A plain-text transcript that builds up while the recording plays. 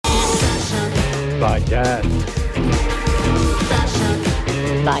By Dad.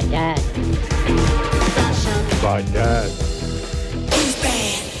 By Dad. By Dad.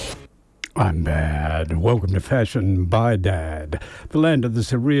 I'm bad. Welcome to Fashion by Dad, the land of the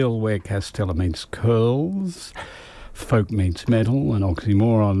surreal where Castella meets curls, folk meets metal, and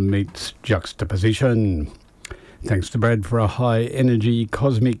oxymoron meets juxtaposition. Thanks to Brad for a high-energy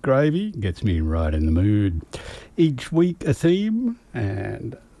cosmic gravy. Gets me right in the mood. Each week a theme,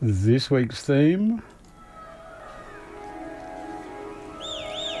 and this week's theme...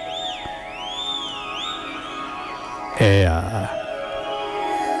 air.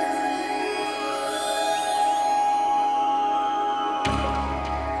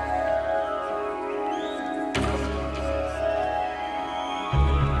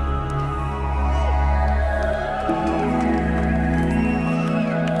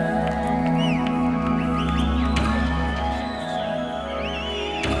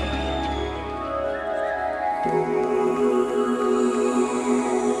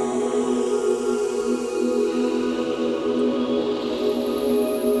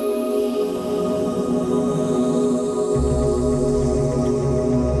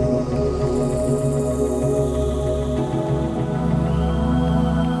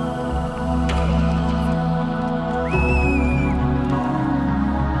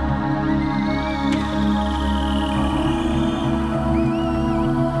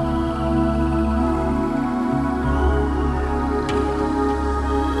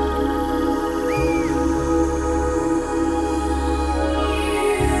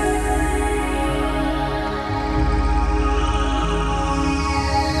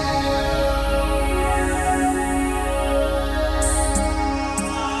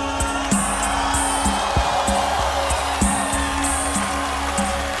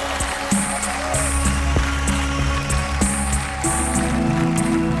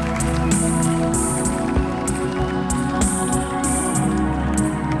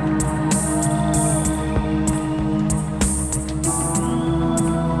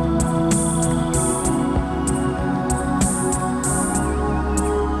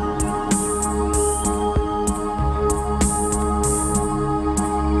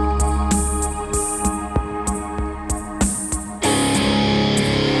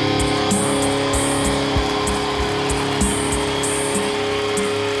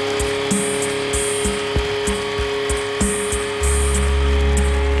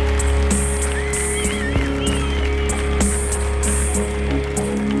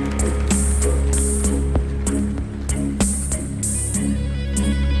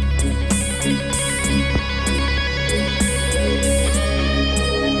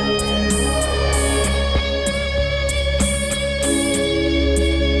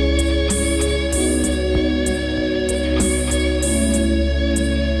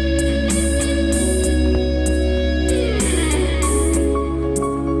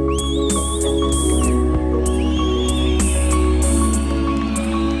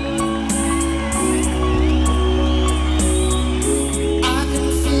 I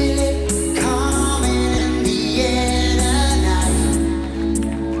can feel it coming.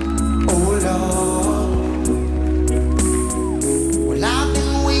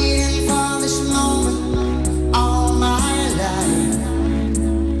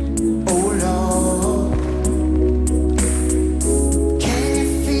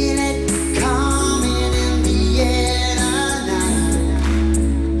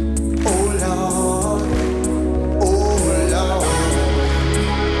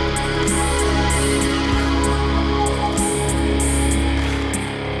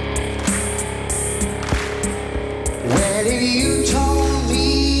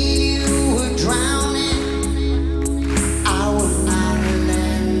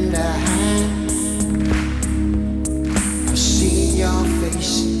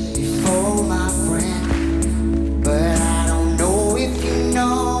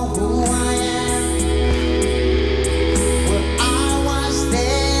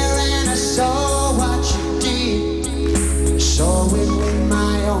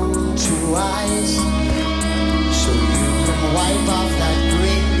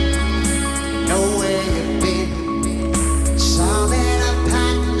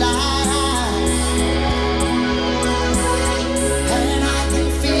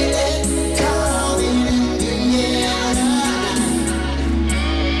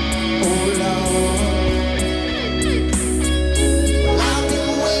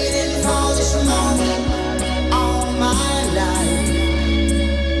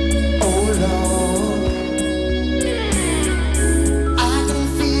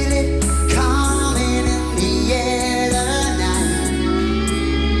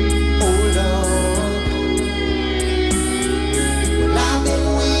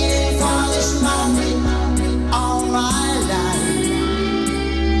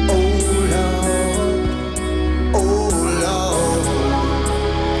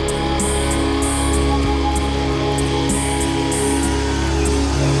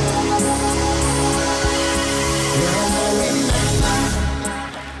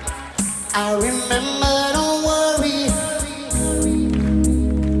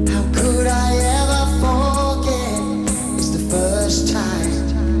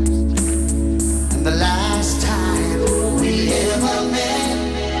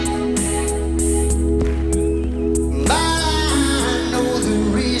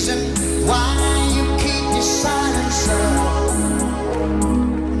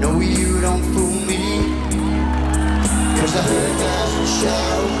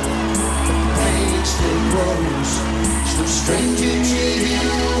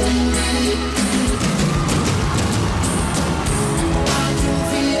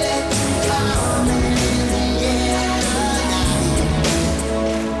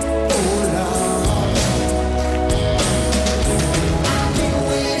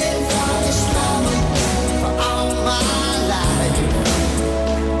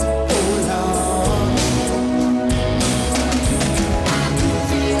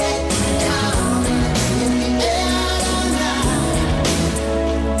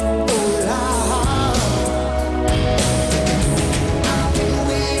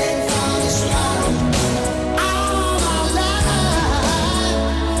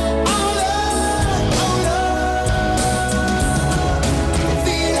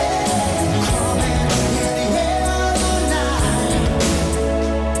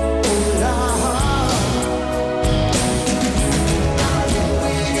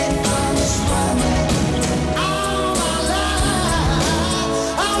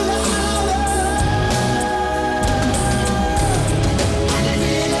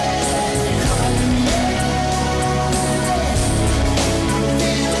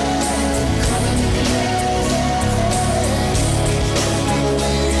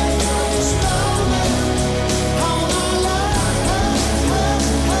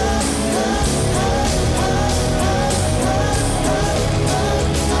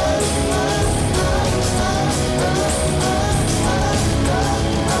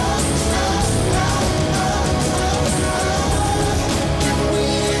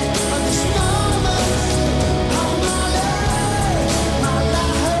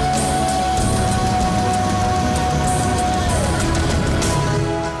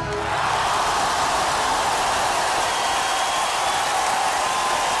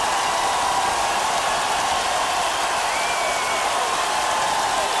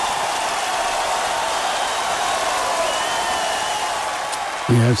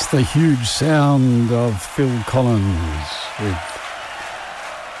 Yeah, it's the huge sound of Phil Collins with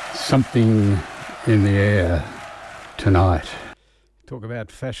Something in the Air Tonight. Talk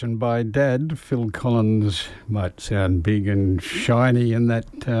about Fashion by Dad. Phil Collins might sound big and shiny in that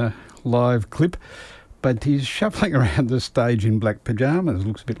live clip, but he's shuffling around the stage in black pyjamas.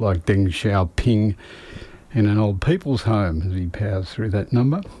 Looks a bit like Deng Xiaoping in an old people's home as he powers through that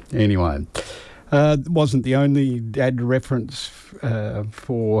number. Anyway, wasn't the only dad reference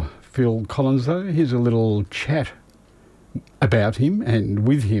for Phil Collins, though. Here's a little chat about him and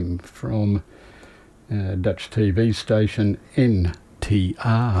with him from Dutch TV station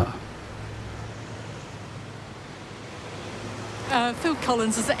NTR. Phil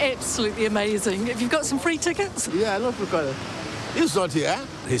Collins is absolutely amazing. Have you got some free tickets? Yeah, I love Phil Collins. He's not here.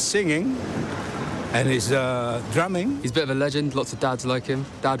 His singing and his drumming. He's a bit of a legend. Lots of dads like him.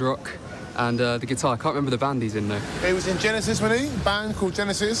 Dad rock. And the guitar. I can't remember the band he's in, though. He was in Genesis, wasn't he? A band called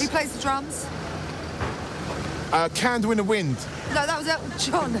Genesis. He plays the drums. Candle in the Wind. No, that was Elton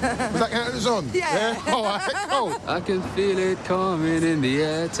John. Was that Elton John? Yeah. All right, cool. I can feel it coming in the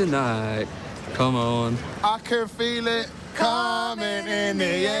air tonight. Come on. I can feel it coming in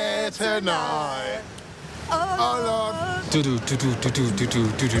the air tonight. Oh, Lord. Do do do do do do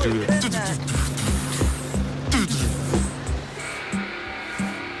do do do do.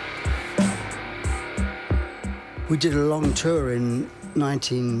 We did a long tour in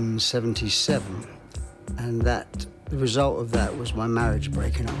 1977, and the result of that was my marriage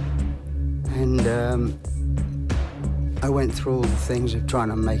breaking up. And I went through all the things of trying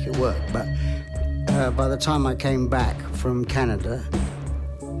to make it work, but by the time I came back from Canada,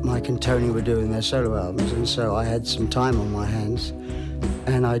 Mike and Tony were doing their solo albums, and so I had some time on my hands,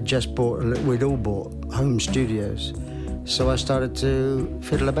 and we'd all bought home studios, so I started to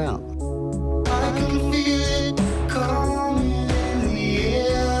fiddle about. I can feel it coming in the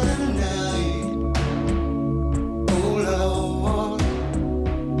air tonight. Oh Lord,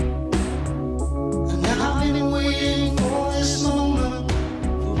 and I've been waiting for this moment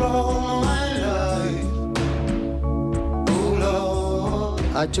for all my life. Oh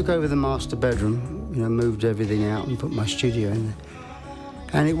Lord. I took over the master bedroom, moved everything out and put my studio in there.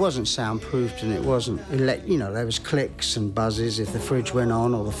 And it wasn't soundproofed, and it wasn't, there was clicks and buzzes. If the fridge went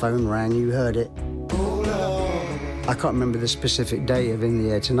on or the phone rang, you heard it. I can't remember the specific day of In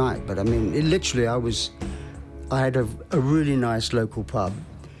the Air Tonight, but I mean, I had a really nice local pub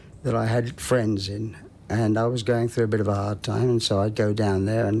that I had friends in, and I was going through a bit of a hard time, and so I'd go down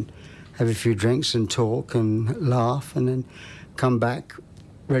there and have a few drinks and talk and laugh, and then come back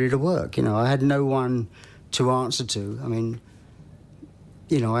ready to work. I had no one to answer to. I mean,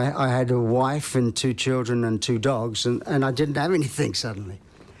 I had a wife and 2 children and 2 dogs, and I didn't have anything suddenly.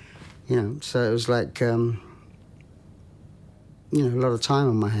 So it was like, a lot of time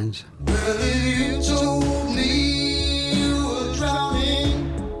on my hands. Well, if you told me you were drowning,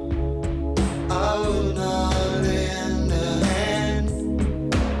 I would not lend a hand.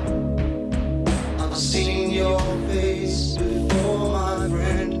 I've seen your face before, my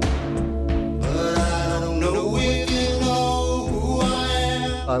friend, but I don't know if you know who I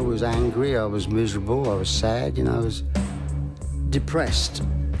am. I was angry, I was miserable, I was sad, I was depressed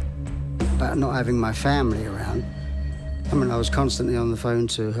about not having my family around. I mean, I was constantly on the phone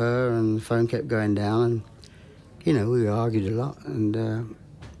to her, and the phone kept going down, and, we argued a lot, and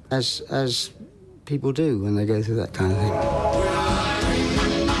as people do when they go through that kind of thing.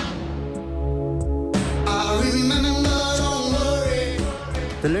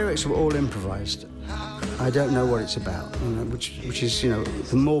 The lyrics were all improvised. I don't know what it's about, which is,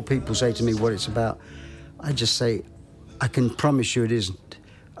 the more people say to me what it's about, I just say, I can promise you it isn't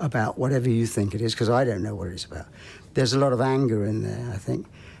about whatever you think it is, because I don't know what it's about. There's a lot of anger in there, I think.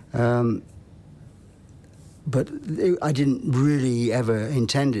 But I didn't really ever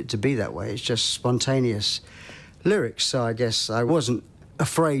intend it to be that way. It's just spontaneous lyrics, so I guess I wasn't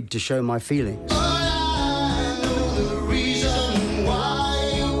afraid to show my feelings.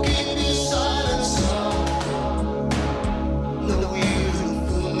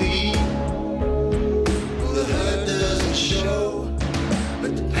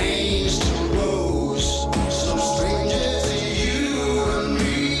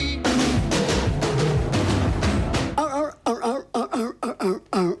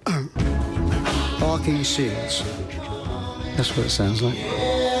 Barking seals. That's what it sounds like.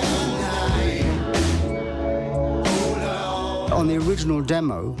 On the original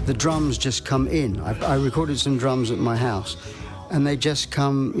demo, the drums just come in. I recorded some drums at my house, and they just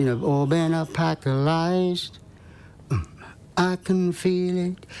come, all been paralyzed. I can feel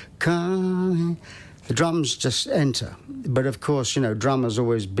it coming. The drums just enter. But of course, you know, drummers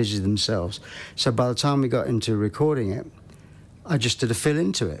always busy themselves. So by the time we got into recording it, I just did a fill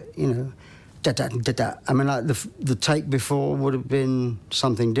into it, you know. Da-da, da-da. I mean, like the take before would have been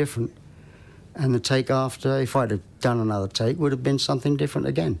something different. And the take after, if I'd have done another take, would have been something different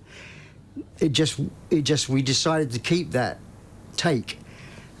again. We decided to keep that take,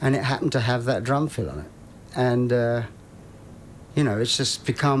 and it happened to have that drum fill on it. And, you know, it's just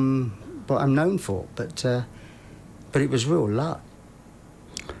become what I'm known for. But it was real luck.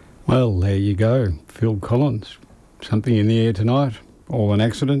 Well, there you go. Phil Collins. Something in the air tonight. All an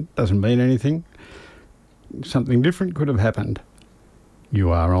accident. Doesn't mean anything. Something different could have happened.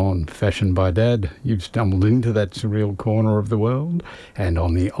 You are on Fashion by Dad. You've stumbled into that surreal corner of the world, and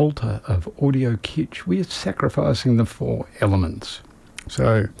on the altar of audio kitsch, we are sacrificing the 4 elements.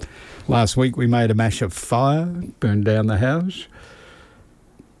 So, last week we made a mash of fire, burned down the house,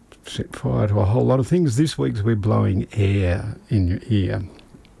 set fire to a whole lot of things. This week we're blowing air in your ear.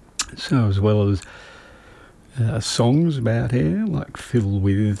 So, as well as songs about air, like Fill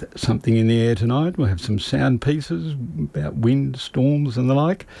With Something in the Air Tonight. We'll have some sound pieces about wind, storms and the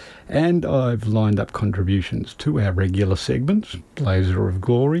like. And I've lined up contributions to our regular segments, Blazer of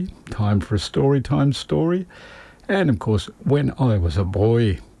Glory, Time for a Story, Time Story, and of course, When I Was a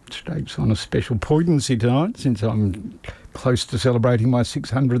Boy. Which takes on a special poignancy tonight since I'm close to celebrating my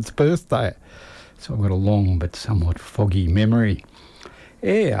 600th birthday. So I've got a long but somewhat foggy memory.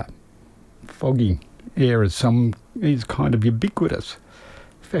 Air. Foggy. Air is kind of ubiquitous.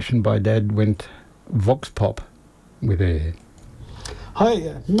 Fashion by Dad went vox pop with air.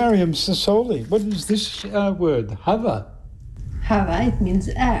 Hi, Mariam Sassoli. What is this word? Hava? Hava, it means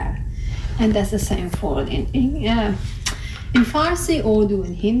air. And that's the same for in Farsi, Urdu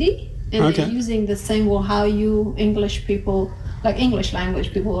and Hindi. And okay. They're using the same word how you English people, like English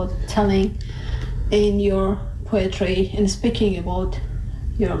language people are telling in your poetry and speaking about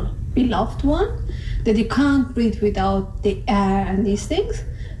your beloved one, that you can't breathe without the air and these things.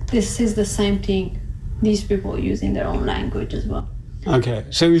 This is the same thing these people use in their own language as well. Okay,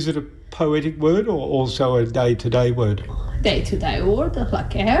 so is it a poetic word or also a day-to-day word? Day-to-day word,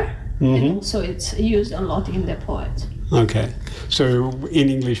 like air, and also it's used a lot in the poet. Okay, so in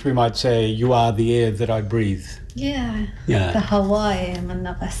English we might say, you are the air that I breathe. Yeah. Yeah. The Hawaii من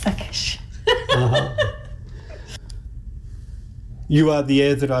نفسكش. You are the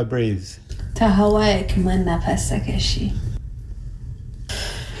air that I breathe. تهواك من نفسكشي.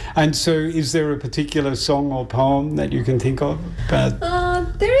 And so is there a particular song or poem that you can think of?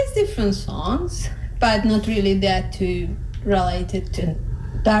 There is different songs, but not really that too related to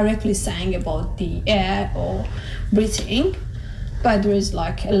directly saying about the air or breathing. But there is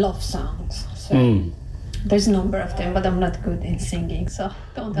like a love songs. So there's a number of them, but I'm not good in singing, so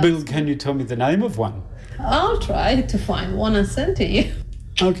don't ask. Bill, can you tell me the name of one? I'll try to find one and send to you.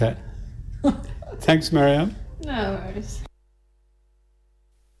 Okay. Thanks, Mariam. No worries.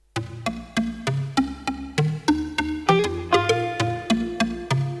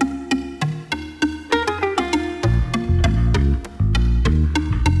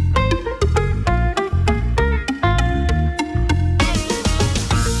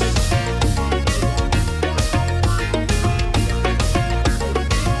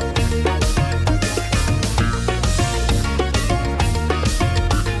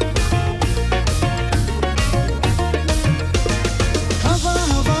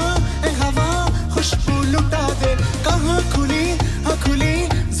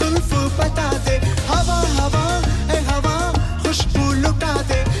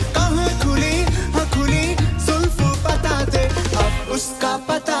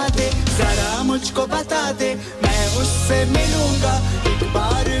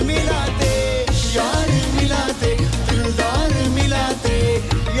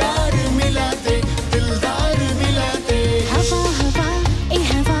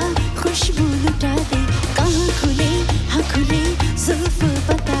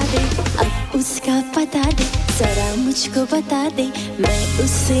 मुझको बता दे मैं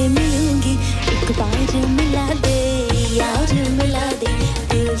उससे मिलूंगी एक बार मिला दे यार मिला दे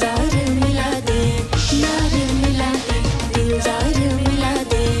दिलदार मिला दे यार मिला दे दिलदार मिला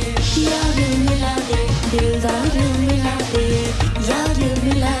दे यार मिला दे दिलदार मिला दे यार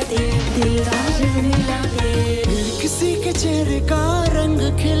मिला दे दिलदार मिला दे फिर किसी के चेहरे का रंग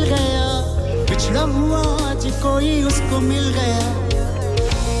खिल गया बिछड़ा हुआ आज कोई उसको मिल गया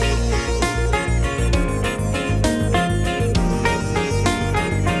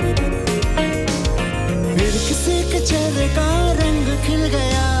चेहरे का रंग खिल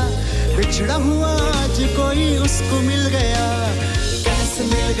गया बिछड़ा हुआ आज कोई उसको मिल गया कैसे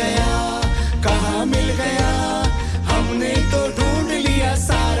मिल गया कहाँ मिल गया हमने तो ढूंढ लिया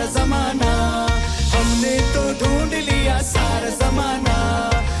सारा जमाना हमने तो ढूंढ लिया सारा जमाना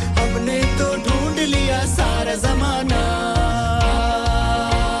हमने तो ढूंढ लिया सारा जमाना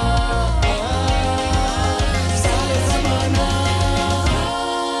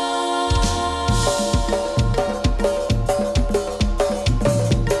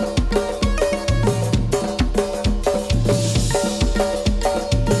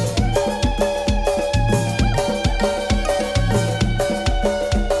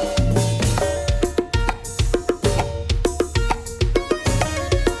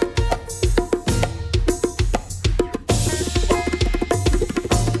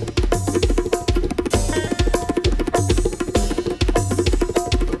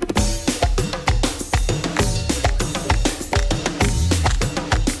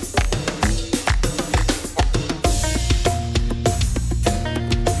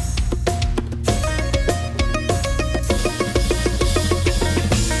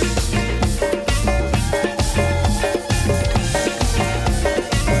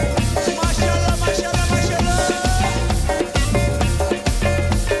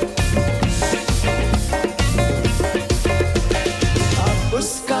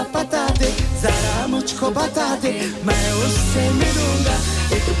मैं उससे मिलूंगा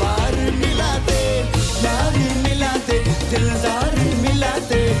एक बार मिला दे यार मिला दे दिलदार मिला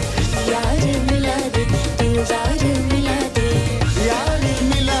दे यार मिला दे दिलदार मिला दे यार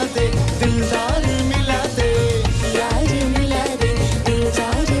मिला दे दिलदार मिला दे यार मिला दे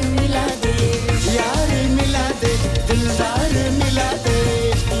दिलदार मिला दे यार मिला दे दिलदार मिला दे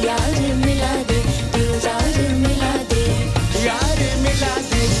यार मिला दे दिलदार मिला दे यार मिला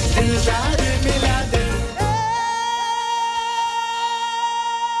दे दिलदार मिला दे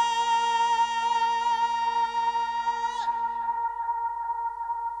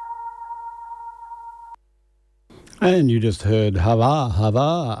And you just heard Hava,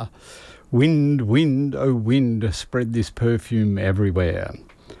 Hava. Wind, wind, oh wind, spread this perfume everywhere.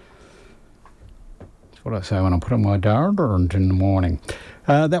 That's what I say when I put on my deodorant in the morning.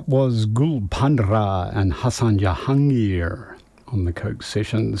 That was Gul Pandra and Hassan Jahangir on the Coke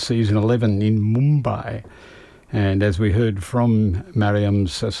Session, season 11 in Mumbai. And as we heard from Mariam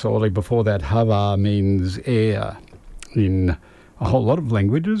Sassoli before that, Hava means air in a whole lot of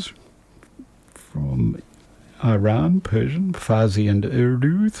languages, from Iran, Persian, Farsi and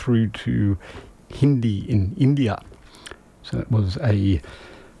Urdu through to Hindi in India. So that was a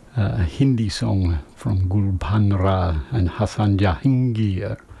Hindi song from Gul Pandra and Hassan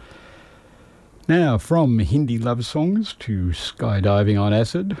Jahangir. Now, from Hindi love songs to skydiving on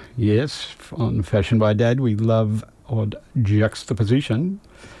acid. Yes, on Fashion by Dad, we love odd juxtaposition.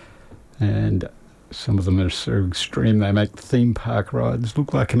 And some of them are so extreme they make theme park rides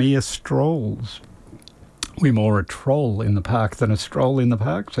look like mere strolls. We're more a troll in the park than a stroll in the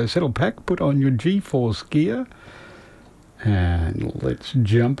park. So settle back, put on your G-force gear, and let's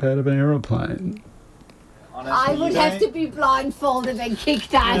jump out of an aeroplane. I would have to be blindfolded and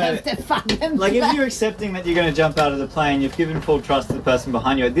kicked out of the fucking Like, plane. if you're accepting that you're going to jump out of the plane, you've given full trust to the person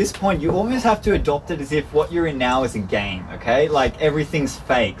behind you. At this point, you almost have to adopt it as if what you're in now is a game, okay? Like, everything's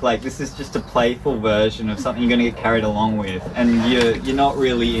fake. Like, this is just a playful version of something you're going to get carried along with, and you're not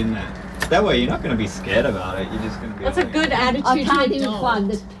really in it. That way, you're not going to be scared about it. You're just going to be. That's a good attitude. I can't even climb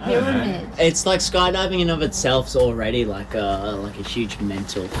the pyramid. It's like skydiving in of itself's already like a huge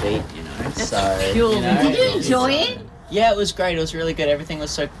mental feat, you know. That's so cool. you know, Did you enjoy it? Yeah, it was great. It was really good. Everything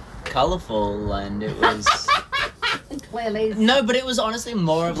was so colourful, and it was. Clearly. No, but it was honestly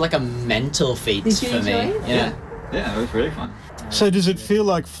more of like a mental feat Did you for enjoy me. it? Yeah, it was really fun. So does it feel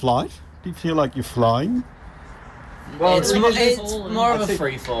like flight? Do you feel like you're flying? Well, it's more of a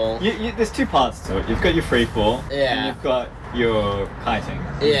free fall. There's two parts to it. You've got your free fall, Yeah. and you've got your kiting.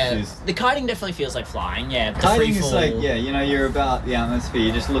 which Yeah, is- the kiting definitely feels like flying. Yeah, the Kiting free is fall. like, yeah, you know, you're about the atmosphere,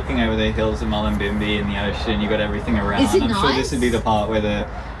 you're just looking over the hills of Mullumbimby and the ocean, you got everything around. Is it I'm sure nice? this would be the part where the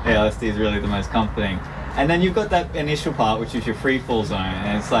LSD is really the most comforting. And then you've got that initial part, which is your free fall zone,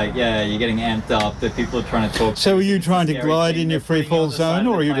 and it's like, yeah, you're getting amped up, the people are trying to talk. So are you trying to Scary glide thing, in your they're putting free fall you on the side zone,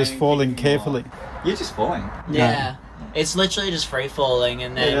 of or are the you just plane, falling kicking you off. carefully? You're just falling. Yeah, it's literally just free falling,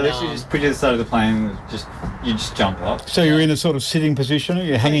 and Yeah, then they literally just put you to the side of the plane, you just jump up. So you're in a sort of sitting position, or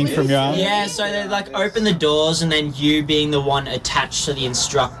you're hanging from your arm? yeah, so they like open the doors, and then you being the one attached to the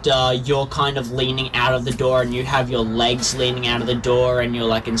instructor, you're kind of leaning out of the door, and you have your legs leaning out of the door, and you're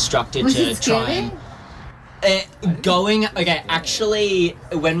like instructed Was to it try scary? and. Actually,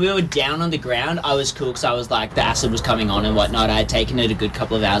 when we were down on the ground, I was cool because I was like, the acid was coming on and whatnot. I had taken it a good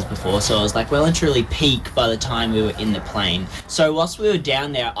couple of hours before, so I was like well and truly peak by the time we were in the plane. So whilst we were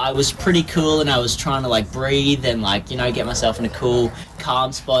down there, I was pretty cool and I was trying to like breathe and like, you know, get myself in a cool,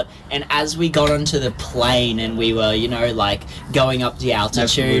 calm spot. And as we got onto the plane and we were, you know, like going up the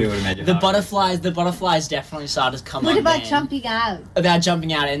altitude, the butterflies definitely started to come on. What about then. jumping out? About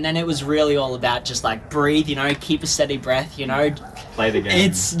jumping out, and then it was really all about just like breathe, you know, keep a steady breath, you know, play the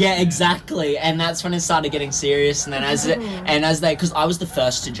game. Exactly, and that's when it started getting serious. And then because I was the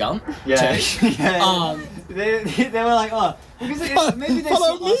first to jump. Yeah. Too. They were like, oh, because maybe they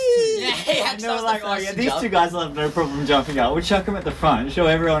Follow saw me. us two. Yeah, And they were like, oh yeah, these jump. two guys will have no problem jumping out. We'll chuck them at the front, show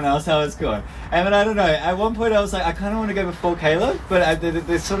everyone else how it's going. And then I don't know. At one point, I was like, I kind of want to go before Caleb, but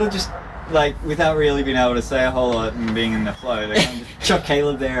they sort of just. Like, without really being able to say a whole lot and being in the flow, they kind of just chuck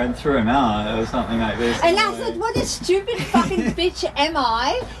Caleb there and threw him out or something like this. And I thought, what a stupid fucking bitch am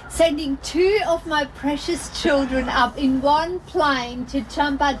I, sending two of my precious children up in one plane to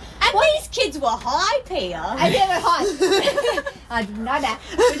jump out. And these kids were high, Pia. And they were high. I didn't know that.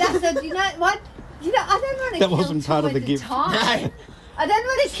 But I thought, you know what? You know, I don't want to That kill wasn't two part of at the a gift. time. I don't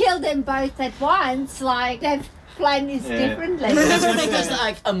want to kill them both at once. Like, they've planned this differently. That's funny because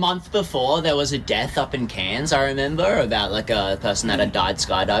like a month before there was a death up in Cairns, I remember, about like a person that had died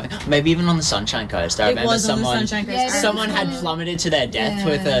skydiving. Maybe even on the Sunshine Coast. I remember someone had plummeted to their death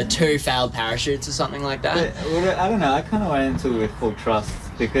with 2 failed parachutes or something like that. But, I don't know, I kind of went into it with full trust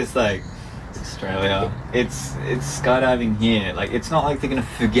because like it's Australia, it's skydiving here. Like it's not like they're gonna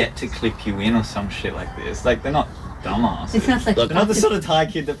forget to clip you in or some shit like this. Like they're not dumbasses. It's not like they're not the sort of Thai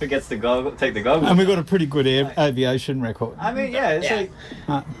kid that forgets to take the goggles. And we've got a pretty good aviation record. I mean, yeah, it's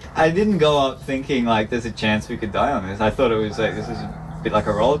like I didn't go up thinking like there's a chance we could die on this. I thought it was like this is a bit like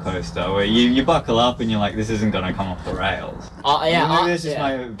a roller coaster where you buckle up and you're like this isn't gonna come off the rails. Maybe that's just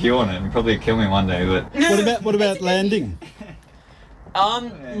my view on it and probably kill me one day. But what about landing?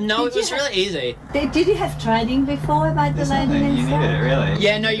 No, it was really easy. Did you have training before about the landing and stuff? Really?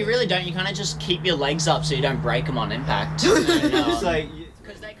 Yeah, no, you really don't. You kind of just keep your legs up so you don't break them on impact. Because they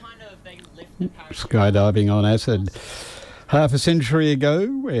lift the Skydiving on acid. Half a century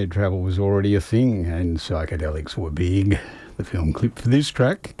ago, air travel was already a thing and psychedelics were big. The film clip for this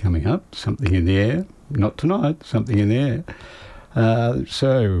track coming up, Something in the Air. Not tonight, Something in the Air.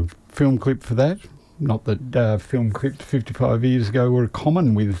 So, film clip for that. Not that film clips 55 years ago were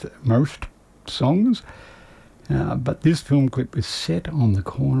common with most songs, but this film clip was set on the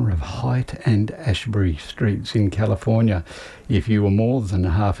corner of Height and Ashbury Streets in California. If you were more than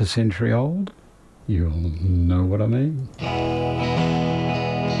half a century old, you'll know what I mean.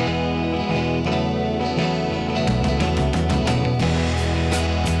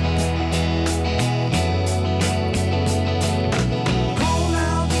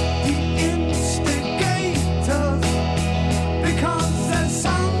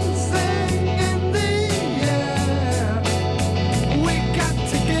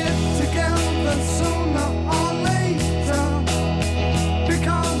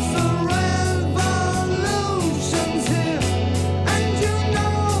 Because the revolution's here.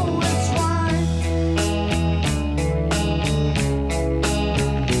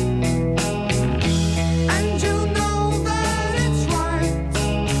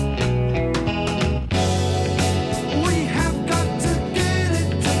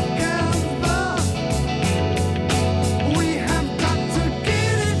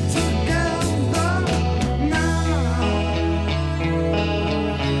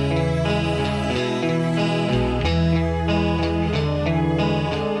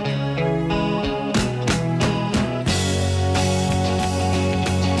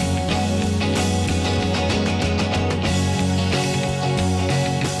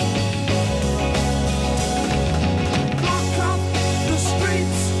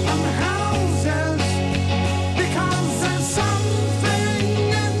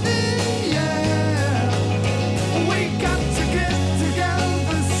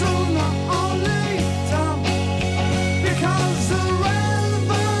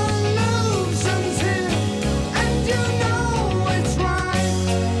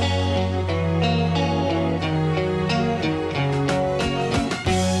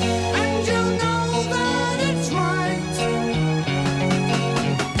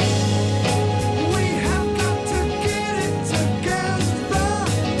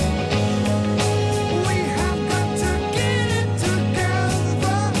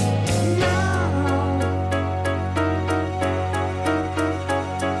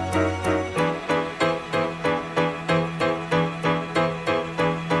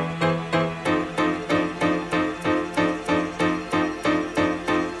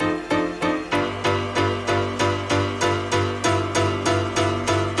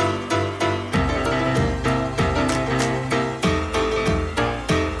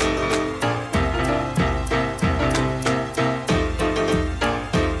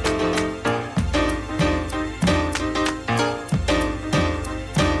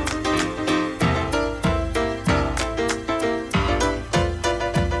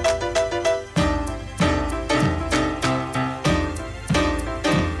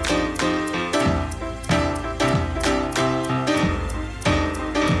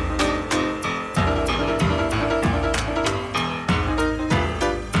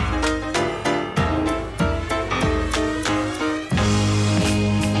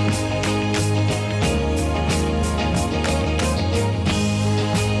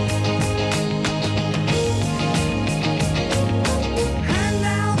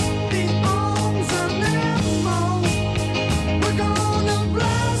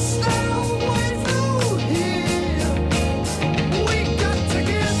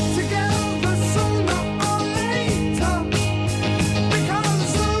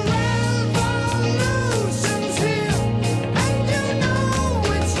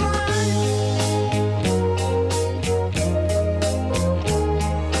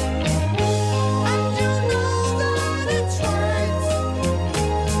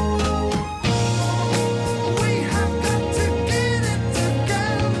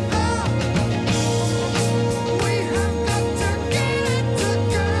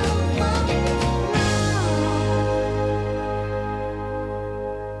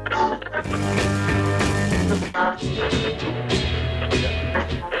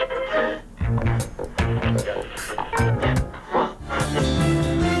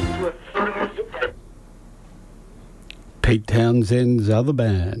 Townsend's other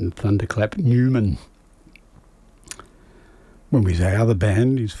band, Thunderclap Newman. When we say other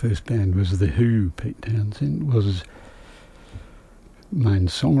band, his first band was The Who. Pete Townsend was main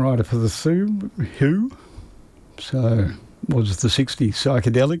songwriter for The Who. So was the 60s.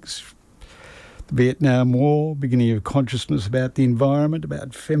 Psychedelics, the Vietnam War, beginning of consciousness about the environment,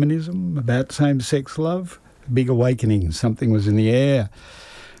 about feminism, about same-sex love, a big awakening. Something was in the air.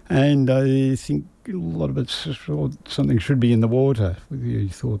 And I think a lot of it's something should be in the water. You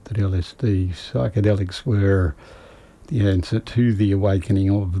thought that LSD, psychedelics were the answer to the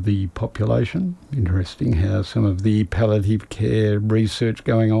awakening of the population. Interesting how some of the palliative care research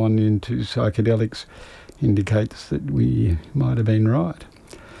going on into psychedelics indicates that we might have been right.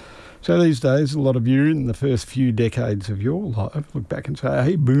 So these days, a lot of you in the first few decades of your life look back and say,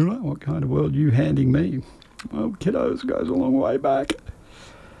 hey, boomer, what kind of world are you handing me? Well, kiddos, goes a long way back.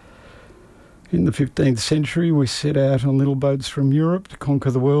 In the 15th century, we set out on little boats from Europe to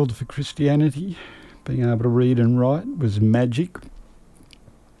conquer the world for Christianity. Being able to read and write was magic.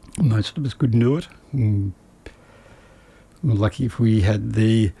 Most of us couldn't do it. We were lucky if we had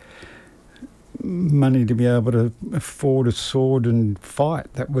the money to be able to afford a sword and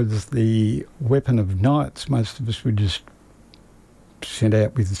fight. That was the weapon of knights. Most of us were just sent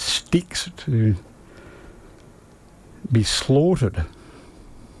out with sticks to be slaughtered.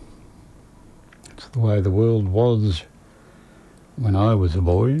 That's the way the world was when I was a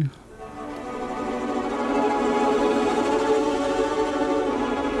boy.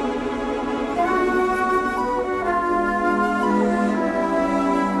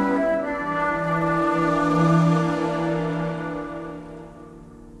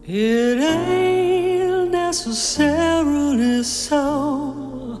 It ain't necessarily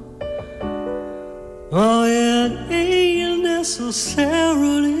so. Oh, it ain't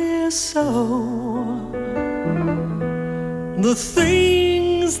necessarily so. The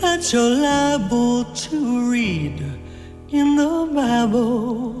things that you're liable to read in the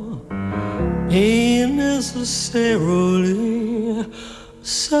Bible ain't necessarily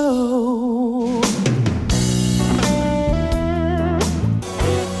so.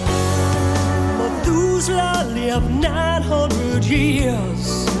 Lived 900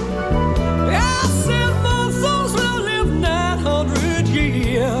 years. I said Methuselah lived 900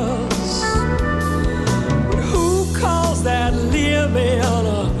 years. But who calls that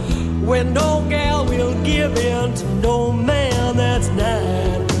living when no gal will give in to no man? That's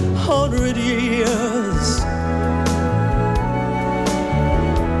 900 years.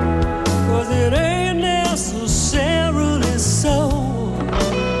 'Cause it ain't necessarily so.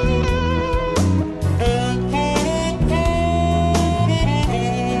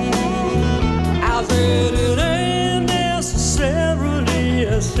 It ain't necessarily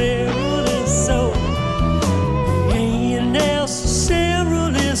so. Ain't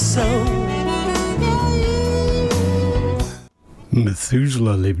necessarily so.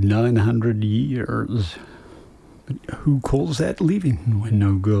 Methuselah lived 900 years. But who calls that living when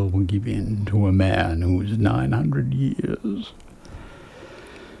no girl will give in to a man who was 900 years?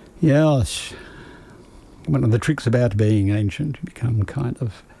 Yes. One of the tricks about being ancient, you become kind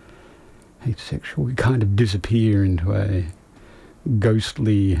of asexual, you kind of disappear into a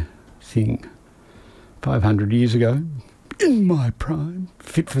ghostly thing. 500 years ago, in my prime,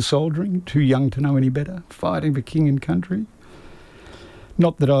 fit for soldiering, too young to know any better, fighting for king and country.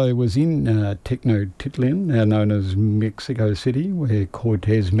 Not that I was in Tenochtitlan, now known as Mexico City, where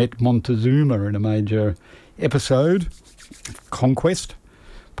Cortez met Montezuma in a major episode, Conquest.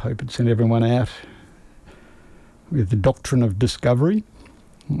 Pope had sent everyone out with the doctrine of discovery.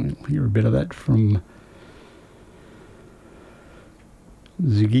 We'll hear a bit of that from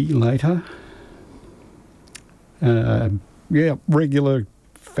Ziggy later. Regular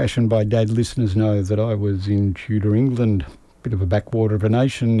Fashion by Dad listeners know that I was in Tudor England, bit of a backwater of a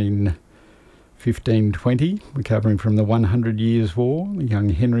nation, in 1520, recovering from the 100 Years' War. Young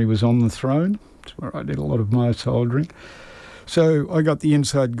Henry was on the throne. That's where I did a lot of my soldiering. So I got the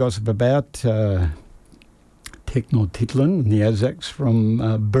inside gossip about Tenochtitlan and the Aztecs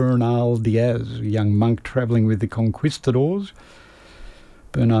from Bernal Diaz, a young monk travelling with the conquistadors.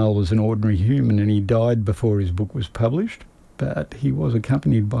 Bernal was an ordinary human and he died before his book was published, but he was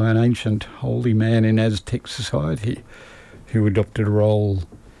accompanied by an ancient holy man in Aztec society who adopted a role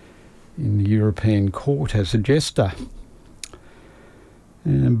in the European court as a jester.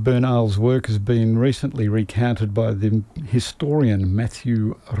 And Bernal's work has been recently recounted by the historian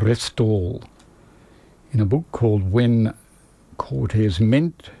Matthew Restall in a book called When Cortez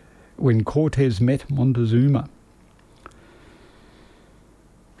Met Montezuma.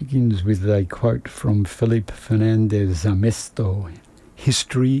 Begins with a quote from Felipe Fernandez Amesto.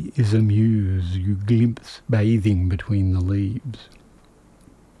 History is a muse you glimpse bathing between the leaves.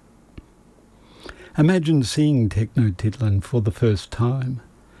 Imagine seeing Tenochtitlan for the first time.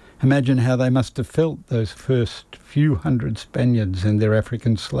 Imagine how they must have felt, those first few hundred Spaniards and their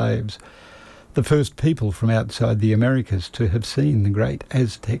African slaves, the first people from outside the Americas to have seen the great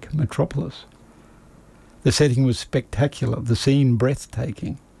Aztec metropolis. The setting was spectacular, the scene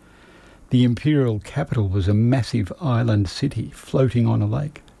breathtaking. The imperial capital was a massive island city floating on a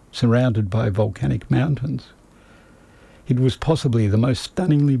lake, surrounded by volcanic mountains. It was possibly the most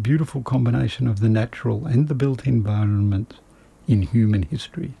stunningly beautiful combination of the natural and the built environment in human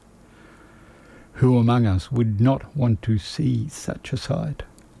history. Who among us would not want to see such a sight?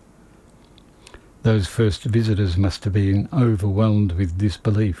 Those first visitors must have been overwhelmed with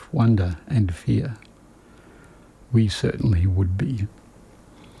disbelief, wonder and fear. We certainly would be.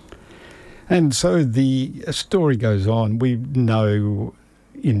 And so the story goes on. We know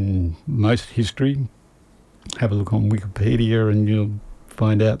in most history, have a look on Wikipedia and you'll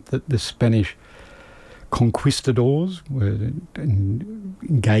find out that the Spanish conquistadors were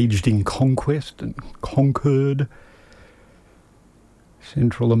engaged in conquest and conquered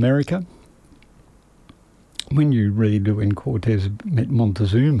Central America. When you read when Cortes met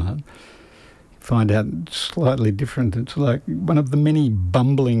Montezuma, you find out slightly different. It's like one of the many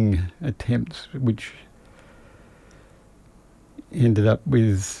bumbling attempts which ended up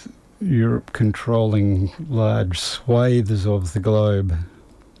with Europe controlling large swathes of the globe,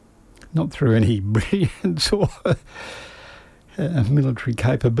 not through any brilliance or military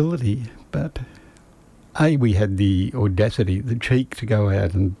capability, but A, we had the audacity, the cheek to go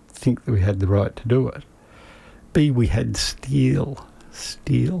out and think that we had the right to do it. B, we had steel,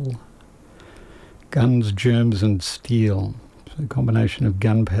 guns, germs and steel. So a combination of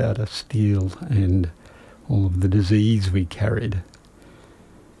gunpowder, steel and all of the disease we carried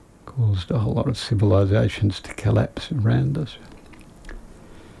caused a whole lot of civilizations to collapse around us.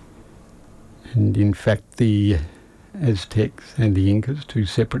 And in fact, the Aztecs and the Incas, two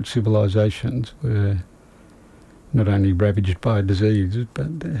separate civilizations, were not only ravaged by disease,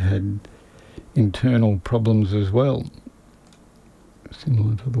 but had internal problems as well,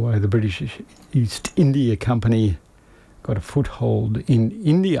 similar to the way the British East India Company got a foothold in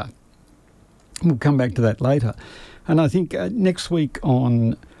India. We'll come back to that later. And I think next week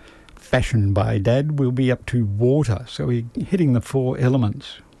on Fashion by Dad, we'll be up to water. So we're hitting the four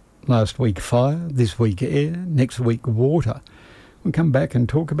elements. Last week fire, this week air, next week water. We'll come back and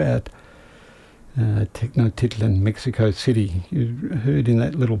talk about Tenochtitlan, Mexico City. You heard in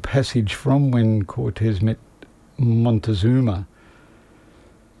that little passage from when Cortes met Montezuma.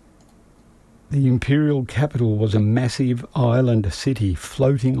 The imperial capital was a massive island city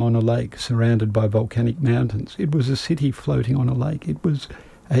floating on a lake surrounded by volcanic mountains. It was a city floating on a lake. It was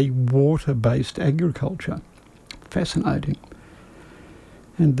a water-based agriculture. Fascinating.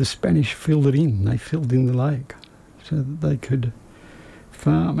 And the Spanish filled it in. They filled in the lake so that they could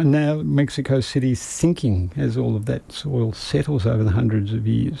farm. And now Mexico City's sinking as all of that soil settles over the hundreds of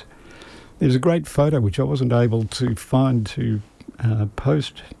years. There's a great photo which I wasn't able to find to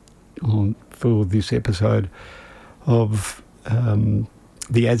post on for this episode of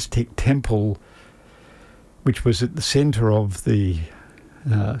the Aztec temple, which was at the centre of the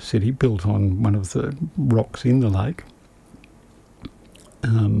city, built on one of the rocks in the lake,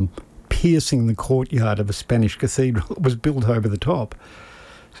 piercing the courtyard of a Spanish cathedral that was built over the top.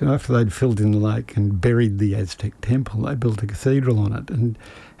 So after they'd filled in the lake and buried the Aztec temple, they built a cathedral on it. And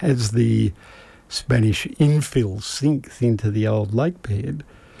as the Spanish infill sinks into the old lake bed,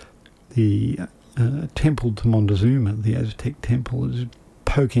 the temple to Montezuma, the Aztec temple, is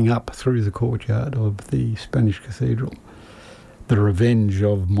poking up through the courtyard of the Spanish cathedral. The revenge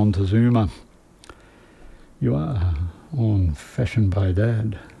of Montezuma. You are on Fashion by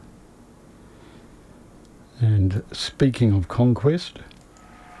Dad. And speaking of conquest,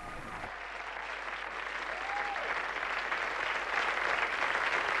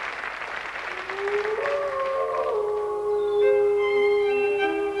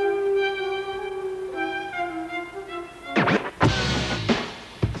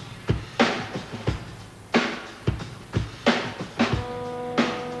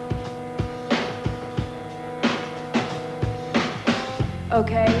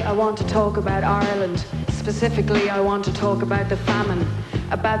 Okay, I want to talk about Ireland. Specifically, I want to talk about the famine,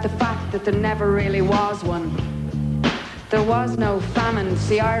 about the fact that there never really was one. There was no famine.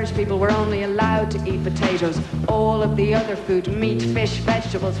 See, Irish people were only allowed to eat potatoes. All of the other food, meat, fish,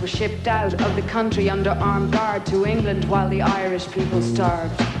 vegetables, were shipped out of the country under armed guard to England while the Irish people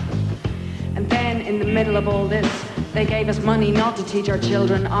starved. And then, in the middle of all this, they gave us money not to teach our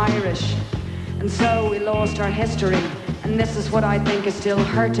children Irish. And so we lost our history. And this is what I think is still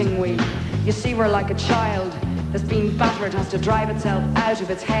hurting we. You see, we're like a child that's been battered, has to drive itself out of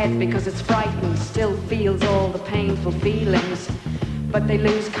its head because it's frightened, still feels all the painful feelings. But they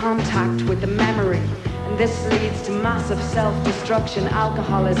lose contact with the memory. And this leads to massive self-destruction,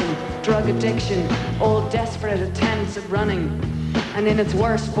 alcoholism, drug addiction, all desperate attempts at running. And in its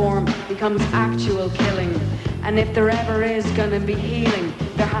worst form becomes actual killing. And if there ever is gonna be healing,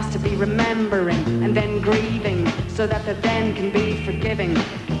 there has to be remembering and then grieving so that there then can be forgiving.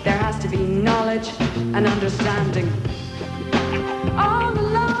 There has to be knowledge and understanding. All the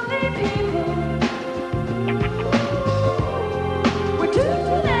lonely people, we're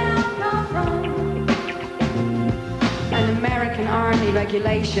too down from. An American Army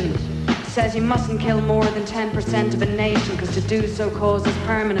regulation says you mustn't kill more than 10% of a nation because to do so causes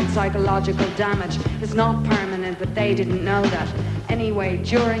permanent psychological damage. It's not permanent, but they didn't know that. Anyway,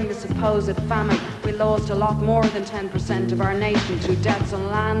 during the supposed famine, we lost a lot more than 10% of our nation through deaths on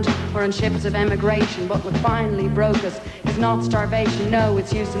land or on ships of emigration. But what finally broke us is not starvation, no,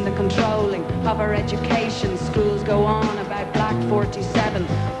 it's use in the controlling of our education. Schools go on about Black 47,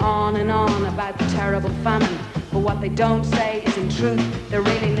 on and on about the terrible famine. But what they don't say is in truth, there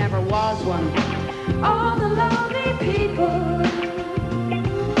really never was one. All the lonely people,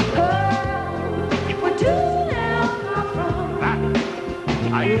 oh, we're too down from.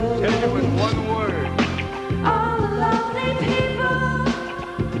 That I can tell you in one word. All the lonely people,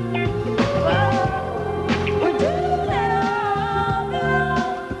 oh, we're too down.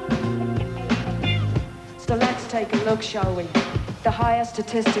 So let's take a look, shall we? The highest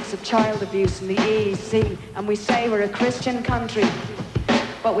statistics of child abuse in the EEC, and we say we're a Christian country,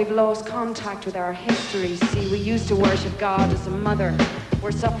 but we've lost contact with our history. See, we used to worship God as a mother.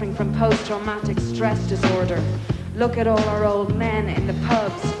 We're suffering from post-traumatic stress disorder. Look at all our old men in the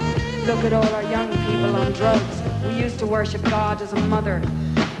pubs. Look at all our young people on drugs. We used to worship God as a mother.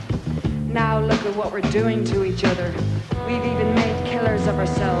 Now look at what we're doing to each other. We've even made killers of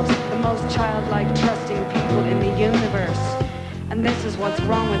ourselves, the most childlike, trusting people in the universe. And this is what's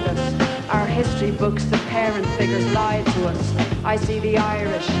wrong with us. Our history books, the parent figures lied to us. I see the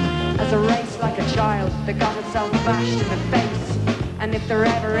Irish as a race like a child that got itself bashed in the face. And if there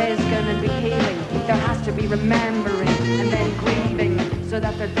ever is gonna be healing, there has to be remembering and then grieving so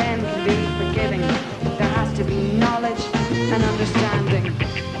that there then can be forgiving. There has to be knowledge and understanding.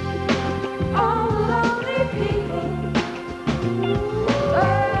 All the lonely people, oh,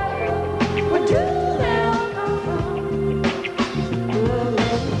 we're doomed.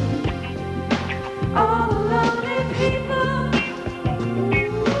 All the lonely people,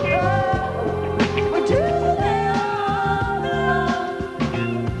 oh, we're too down.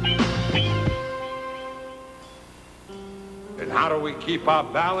 And how do we keep our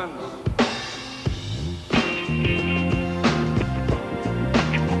balance?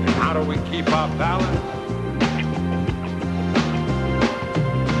 And how do we keep our balance?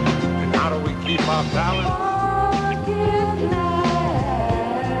 And how do we keep our balance?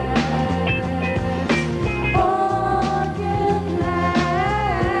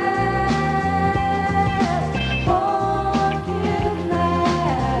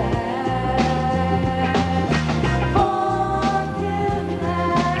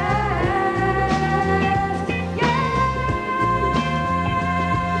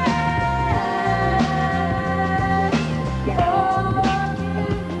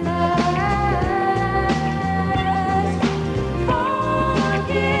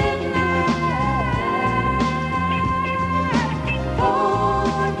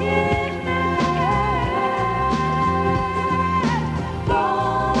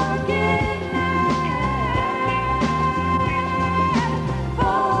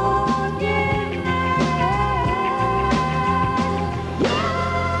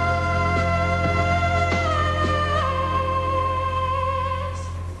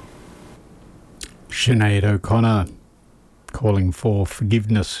 Sinead O'Connor calling for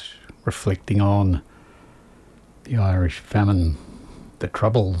forgiveness, reflecting on the Irish famine, the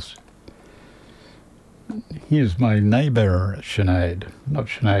Troubles. Here's my neighbour, Sinead. Not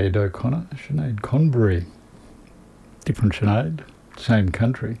Sinead O'Connor, Sinead Conbury. Different Sinead, same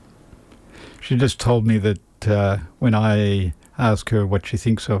country. She just told me that when I ask her what she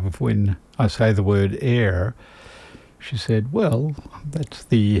thinks of when I say the word air, she said, well, that's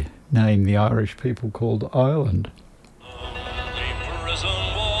the name the Irish people called Ireland.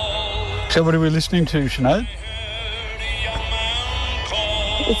 So what are we listening to, Sinead?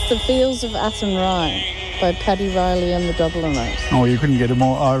 It's The Fields of Athenry by Paddy Riley and the Dubliners. Oh, you couldn't get a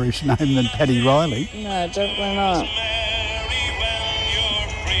more Irish name than Paddy Riley. No, definitely not.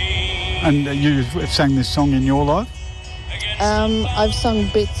 And you sang this song in your life? I've sung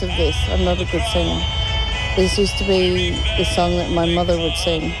bits of this. I'm not a good singer. This used to be the song that my mother would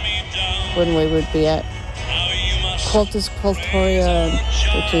sing when we would be at Qualtus Qualtoria,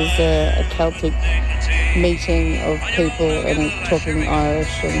 which is a Celtic meeting of people and talking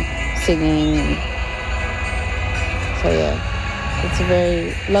Irish and singing. And so yeah, it's a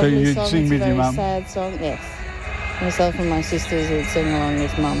very lovely song. Sing it's with a very your mum? sad song. Yes, myself and my sisters would sing along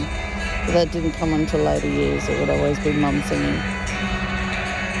with mum. But that didn't come until later years. It would always be mum singing.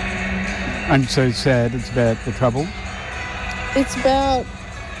 And so sad. It's about the trouble. It's about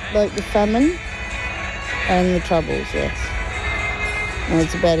like the famine and the troubles. Yes, and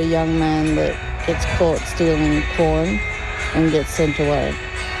it's about a young man that gets caught stealing corn and gets sent away.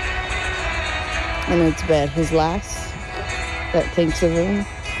 And it's about his lass that thinks of him.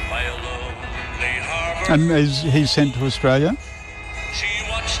 And is he sent to Australia?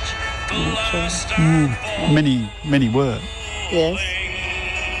 Many were. Yes.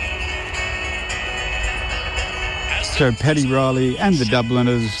 So Paddy Riley and the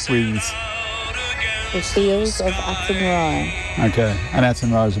Dubliners with... The Fields of Athenry. Okay, and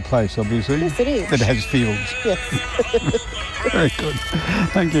Athenry is a place, obviously. Yes, it is. That has fields. Yes. Very good.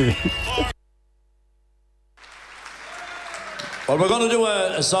 Thank you. Well, we're going to do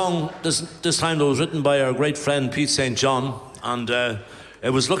a song this time that was written by our great friend Pete St. John, and it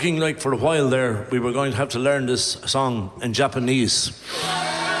was looking like for a while there we were going to have to learn this song in Japanese.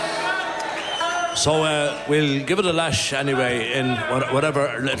 So we'll give it a lash anyway in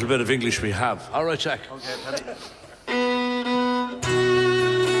whatever little bit of English we have. All right, Jack. Okay, Paddy.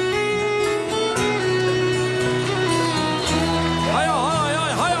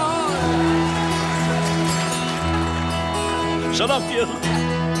 Shut up, you.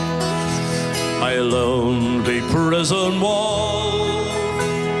 My lonely prison wall,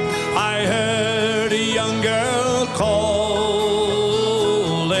 I heard a young girl calling.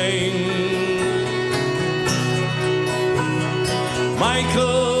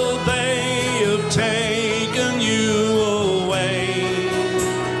 Michael, they have taken you away,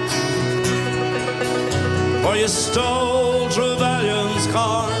 for you stole Trevelyan's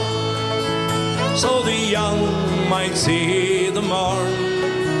car, so the young might see the morn.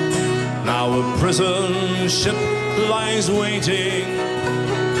 Now a prison ship lies waiting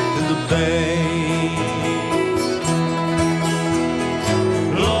in the bay.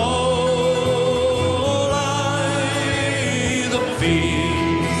 Low lie the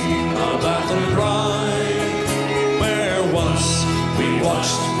fields of Athenry, where once we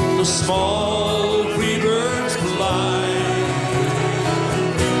watched the small free birds fly.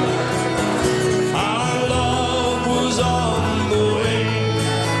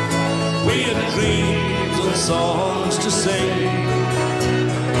 Dreams and songs to sing.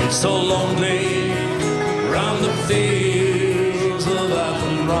 It's so lonely round the fields of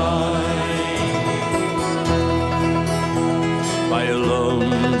Athenry. By a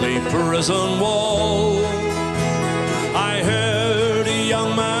lonely prison wall, I heard a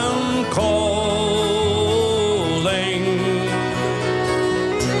young man calling.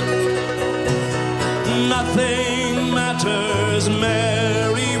 Nothing matters,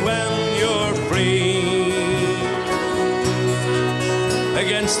 Mary, when you're free.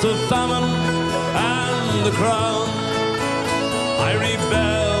 Against the famine and the crown, I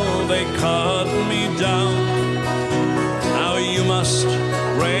rebel, they cut me down. Now you must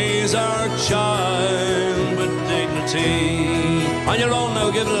raise our child with dignity. On your own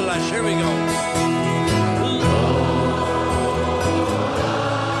now, give it a lash, here we go.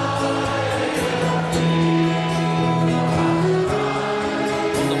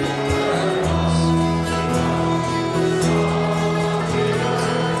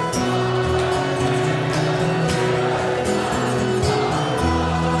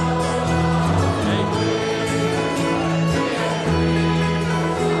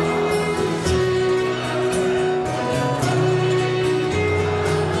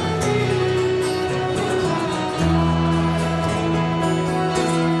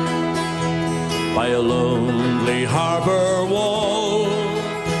 By a lonely harbour wall,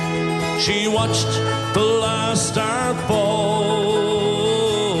 she watched the last star falling.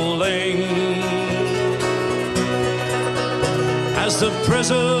 As the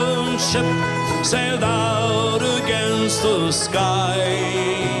prison ship sailed out against the sky,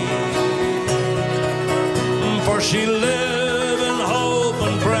 for she lived in hope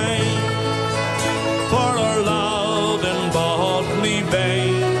and pray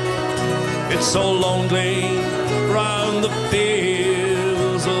It's so lonely round the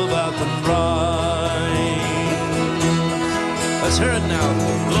fields of Athenry. Let's hear it now.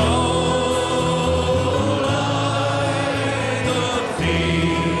 Low lie the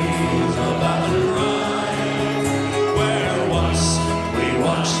fields of Athenry, where once we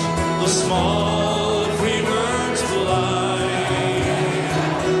watched the small free birds fly.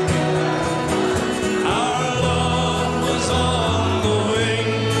 Our love was on the wing.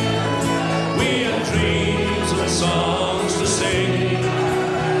 We had dreams and songs to sing.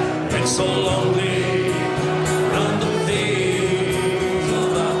 It's so lonely round the fields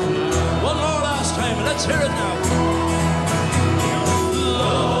of Athenry. One more last time, and let's hear it now.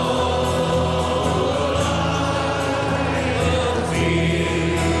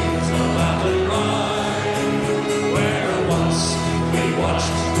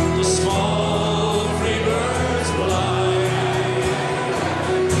 The small free birds fly.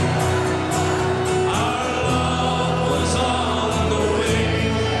 Our love was on the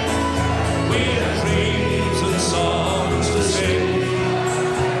wing. We had dreams and songs to sing.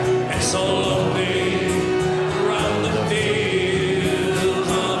 It's so lonely around the fields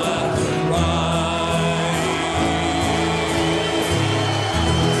of Athenry.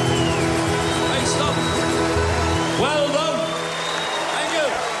 Hey, stop. Well done.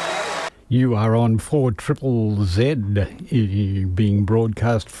 You are on 4ZZZ, being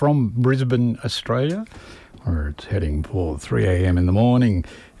broadcast from Brisbane, Australia, where it's heading for 3 a.m. in the morning.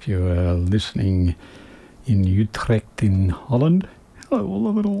 If you are listening in Utrecht in Holland, hello all the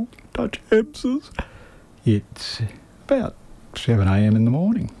little Dutch Ebses. It's about 7 a.m. in the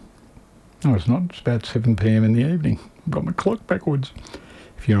morning. No, it's not. It's about 7 p.m. in the evening. I've got my clock backwards.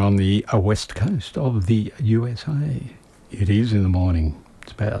 If you're on the west coast of the USA, it is in the morning.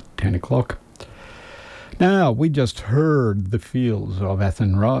 It's about 10 o'clock. Now, we just heard The Fields of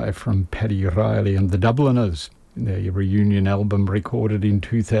Athenry from Paddy Riley and the Dubliners, their reunion album recorded in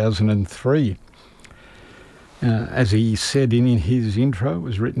 2003. As he said in his intro, it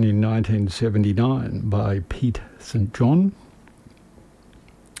was written in 1979 by Pete St. John.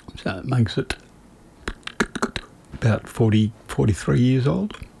 So it makes it about 43 years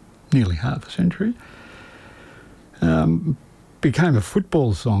old, nearly half a century. Became a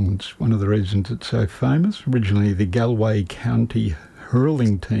football song. It's one of the reasons it's so famous. Originally the Galway County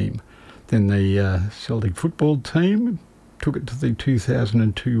hurling team, then the Celtic football team took it to the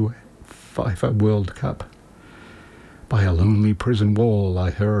 2002 FIFA World Cup. By a lonely prison wall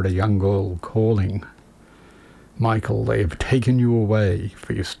I heard a young girl calling, Michael, they have taken you away,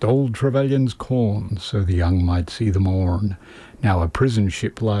 for you stole Trevelyan's corn, so the young might see the morn. Now a prison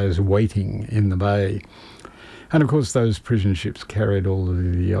ship lies waiting in the bay. And of course those prison ships carried all of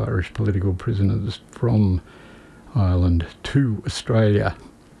the Irish political prisoners from Ireland to Australia,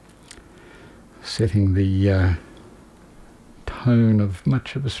 setting the tone of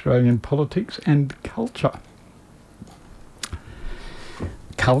much of Australian politics and culture.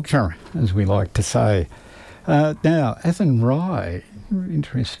 Culture, as we like to say. Now, Athenry,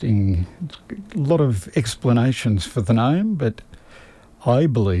 interesting, a lot of explanations for the name, but I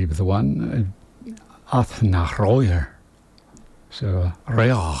believe the one... Athenry, so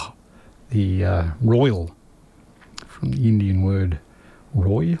Rea, the royal, from the Indian word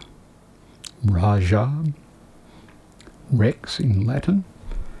roy, Raja, Rex in Latin.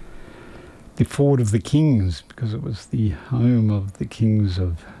 The Ford of the Kings, because it was the home of the kings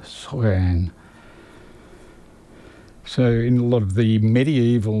of Sogan. So in a lot of the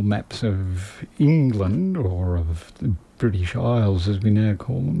medieval maps of England, or of the British Isles, as we now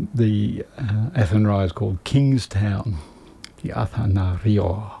call them, the Athenry is called Kingstown, the Athenry,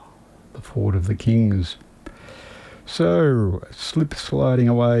 the Fort of the Kings. So, sliding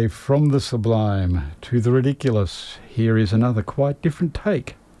away from the sublime to the ridiculous, here is another quite different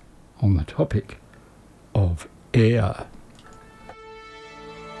take on the topic of air.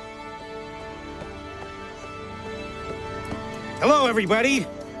 Hello, everybody.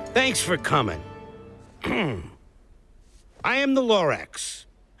 Thanks for coming. I am the Lorax.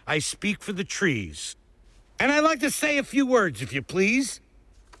 I speak for the trees. And I'd like to say a few words, if you please,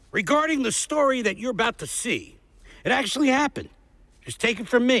 regarding the story that you're about to see. It actually happened. Just take it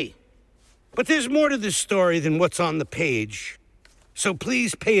from me. But there's more to this story than what's on the page. So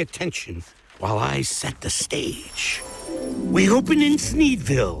please pay attention while I set the stage. We opened in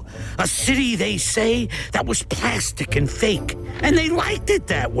Sneedville, a city, they say, that was plastic and fake, and they liked it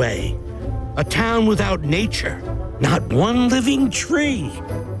that way. A town without nature, not one living tree.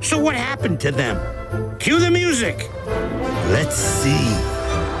 So what happened to them? Cue the music. Let's see.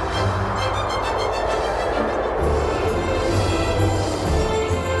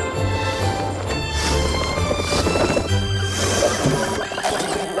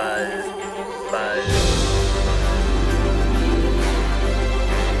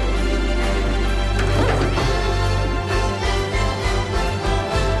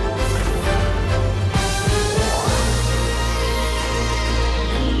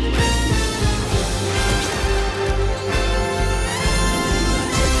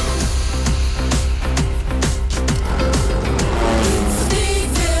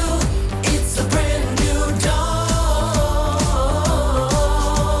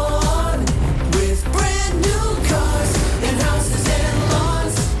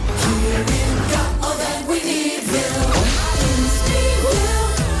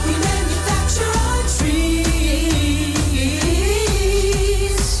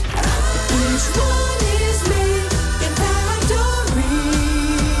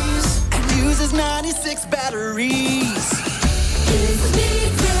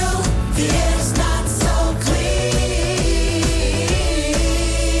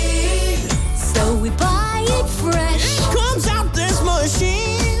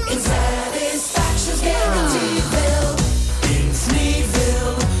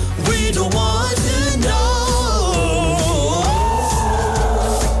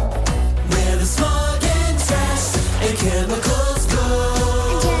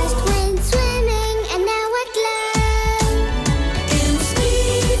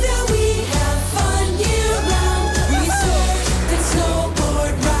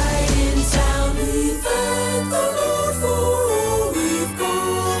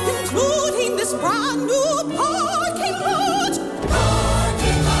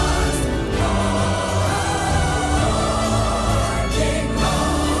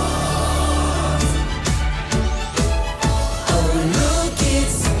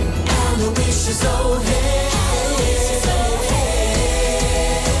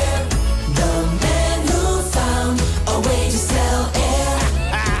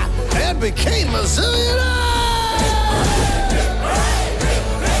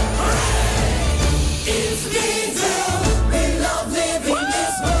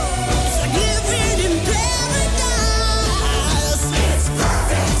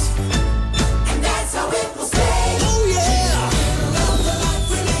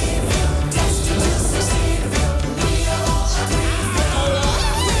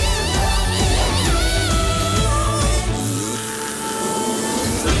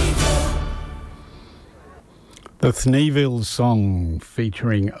 The Thneeville song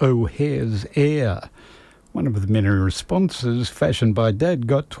featuring O'Hare's Air. One of the many responses Fashioned by Dad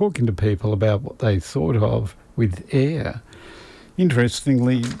got talking to people about what they thought of with air.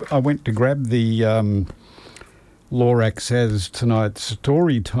 Interestingly, I went to grab the Lorax as tonight's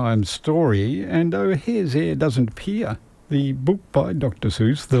story time story, and O'Hare's Air doesn't appear. The book by Dr.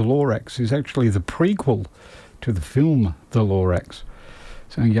 Seuss, The Lorax, is actually the prequel to the film The Lorax.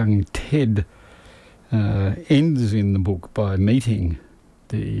 So young Ted ends in the book by meeting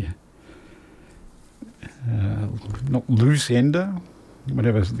the not loose ender,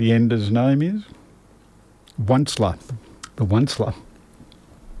 whatever the ender's name is, Onceler, the Onceler,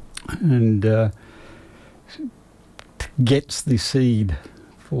 and gets the seed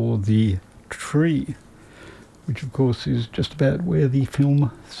for the tree, which of course is just about where the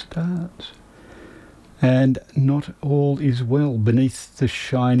film starts. And not all is well beneath the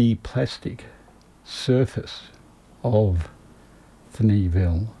shiny plastic surface of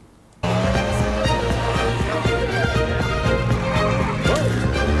Thneeville.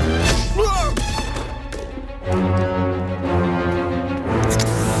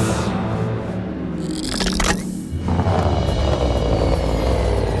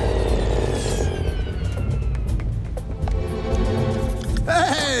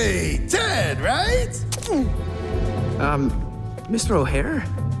 Hey, Ted, right? Mr. O'Hare?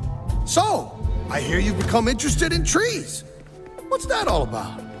 So, I hear you've become interested in trees. What's that all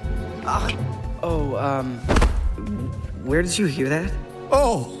about? Where did you hear that?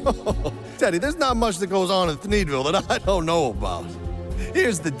 Oh, Teddy, there's not much that goes on in Thneeville that I don't know about.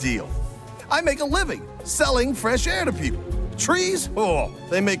 Here's the deal. I make a living selling fresh air to people. Trees, oh,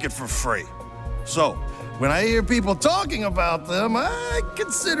 they make it for free. So, when I hear people talking about them, I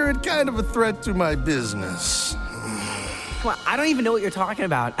consider it kind of a threat to my business. Come on, I don't even know what you're talking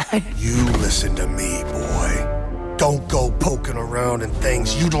about. You listen to me, boy. Don't go poking around in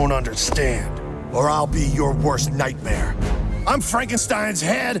things you don't understand, or I'll be your worst nightmare. I'm Frankenstein's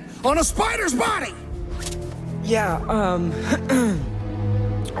head on a spider's body! Yeah,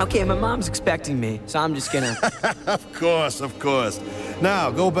 okay, my mom's expecting me, so I'm just gonna... Of course. Now,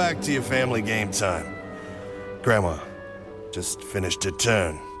 go back to your family game time. Grandma just finished her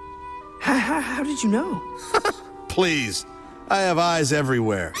turn. How did you know? Please, I have eyes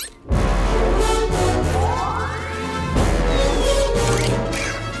everywhere.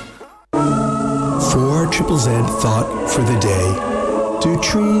 4 Triple Z thought for the day. Do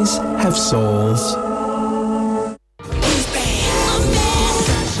trees have souls?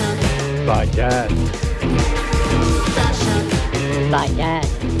 By Dad. By Dad.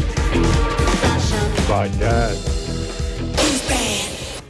 By Dad.